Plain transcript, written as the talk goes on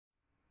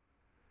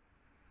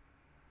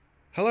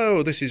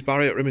Hello, this is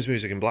Barry at Rimmers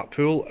Music in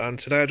Blackpool, and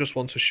today I just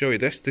want to show you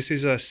this. This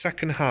is a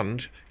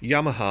second-hand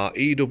Yamaha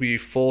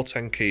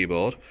EW410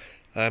 keyboard.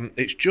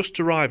 It's just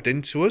arrived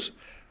into us,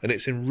 and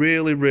it's in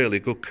really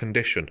good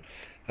condition.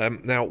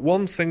 Now,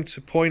 one thing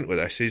to point with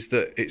this is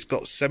that it's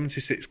got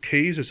 76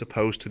 keys as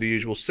opposed to the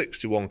usual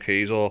 61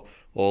 keys or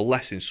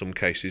less in some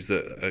cases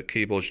that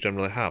keyboards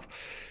generally have.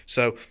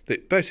 So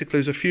basically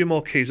there's a few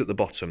more keys at the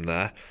bottom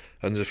there,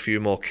 and there's a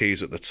few more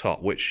keys at the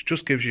top, which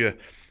just gives you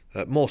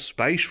more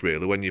space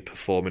really when you're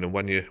performing and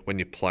when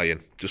you're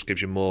playing. Just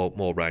gives you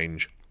more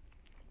range.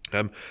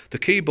 The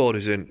keyboard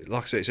is in,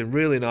 like I say, it's in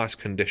really nice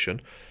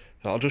condition.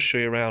 I'll just show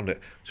you around it.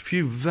 There's a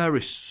few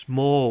very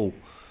small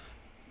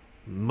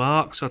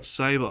marks, I'd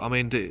say, but I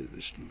mean,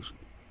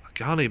 I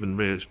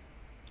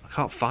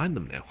can't find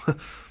them now.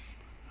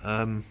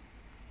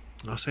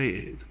 I'll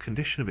say the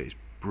condition of it is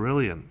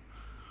brilliant.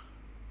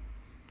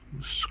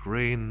 The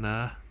screen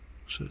there,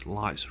 so the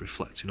lights are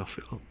reflecting off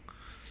it. Look.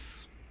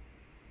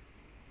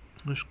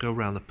 Let's go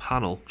around the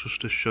panel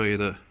just to show you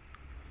the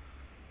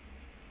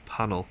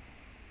panel.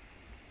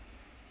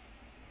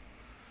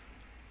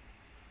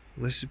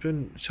 It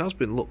has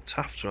been looked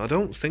after. I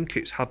don't think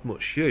it's had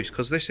much use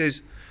because this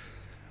is,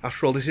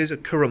 after all, this is a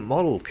current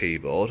model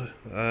keyboard,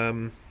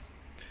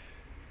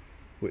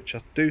 which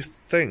I do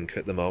think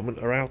at the moment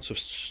are out of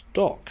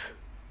stock.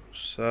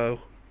 So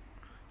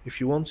if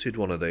you wanted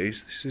one of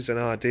these, this is an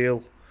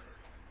ideal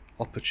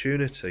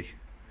opportunity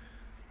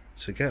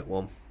to get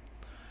one.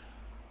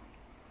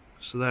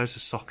 So there's the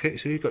socket.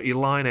 So you've got your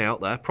line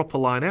out there, proper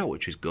line out,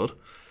 which is good.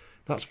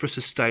 That's for a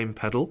sustain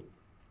pedal.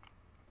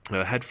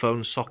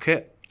 Headphone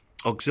socket,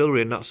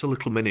 auxiliary, and that's a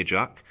little mini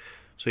jack.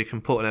 So you can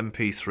put an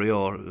MP3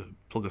 or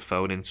plug a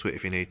phone into it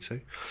if you need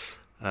to.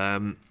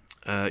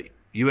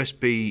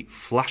 USB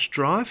flash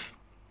drive,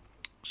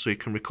 so you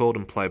can record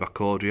and play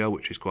back audio,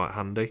 which is quite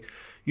handy.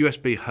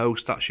 USB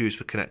host, that's used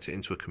for connecting it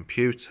into a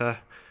computer.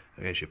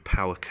 There's your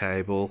power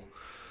cable.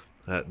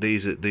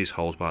 These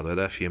holes, by the way,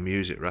 they're for your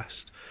music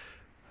rest.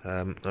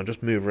 I'll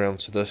just move around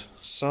to the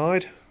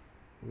side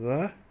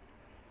there.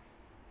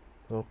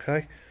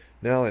 Okay,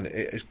 now then,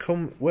 it has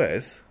come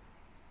with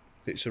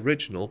its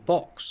original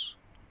box,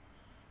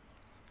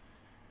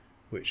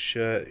 which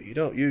you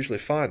don't usually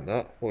find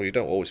that, well, you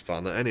don't always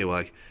find that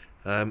anyway.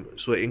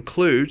 So it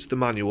includes the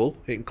manual,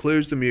 it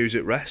includes the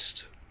music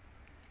rest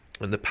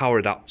and the power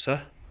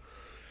adapter,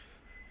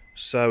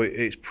 so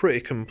it's pretty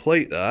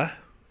complete there.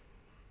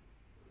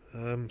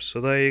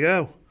 So there you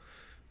go.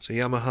 It's a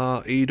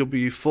Yamaha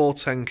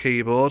EW410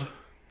 keyboard.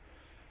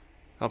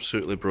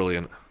 Absolutely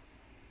brilliant.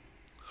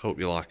 Hope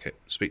you like it.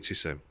 Speak to you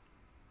soon.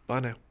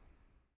 Bye now.